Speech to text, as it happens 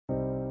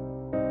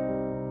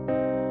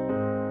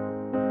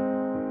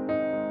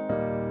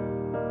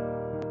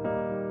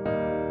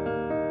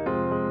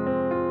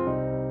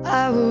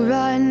will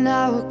run,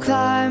 I will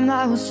climb,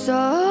 I will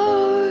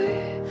soar.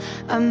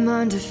 I'm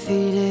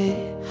undefeated,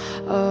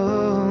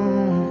 oh.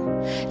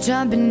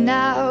 Jumping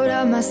out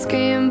of my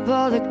skin,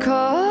 pull the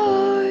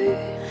cord.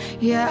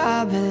 Yeah,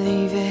 I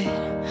believe it.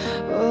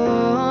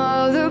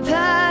 Oh, the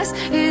past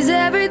is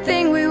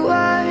everything we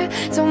were.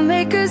 Don't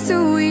make us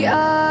who we are.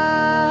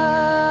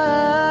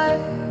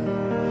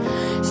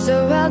 So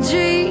I'll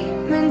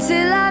dream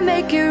until I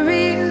make it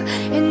real,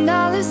 and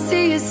all I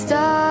see is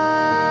stars.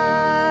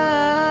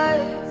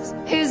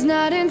 It's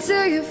not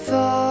until you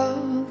fall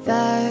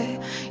that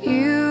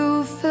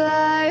you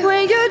fly.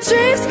 When your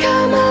dreams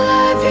come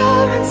alive,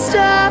 you're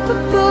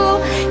unstoppable.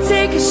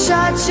 Take a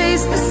shot,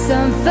 chase the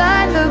sun,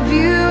 find the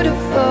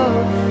beautiful.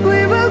 We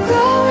will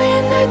glow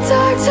in the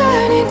dark,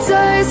 turning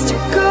dust to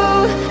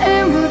gold,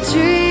 and we'll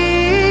dream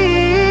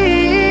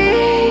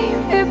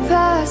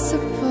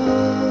impossible.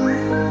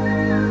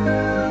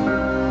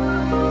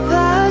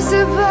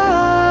 Possible.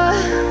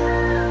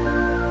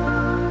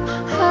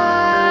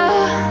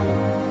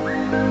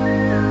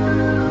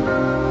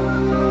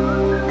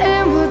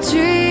 And we'll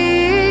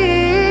dream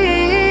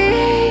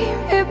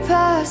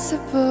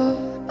impossible.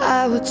 I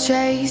will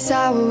chase,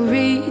 I will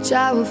reach,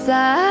 I will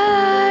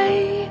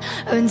fly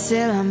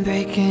until I'm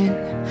breaking,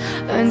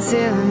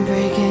 until I'm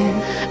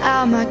breaking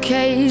out my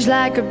cage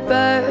like a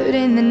bird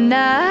in the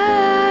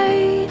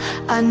night.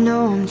 I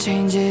know I'm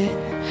changing,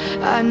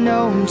 I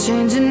know I'm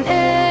changing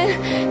it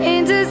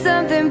into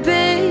something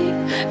big,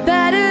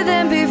 better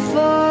than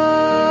before.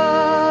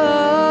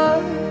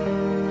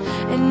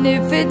 And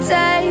if it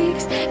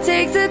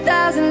takes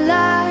 1,000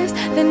 lives,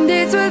 then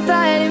it's worth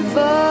fighting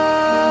for.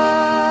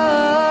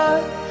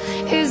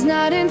 It's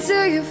not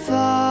until you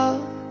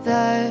fall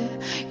that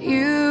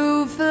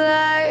you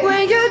fly.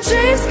 When your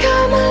dreams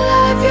come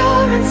alive,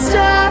 you're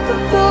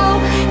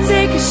unstoppable.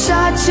 Take a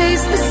shot,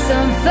 chase the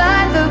sun,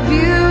 find the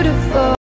beautiful.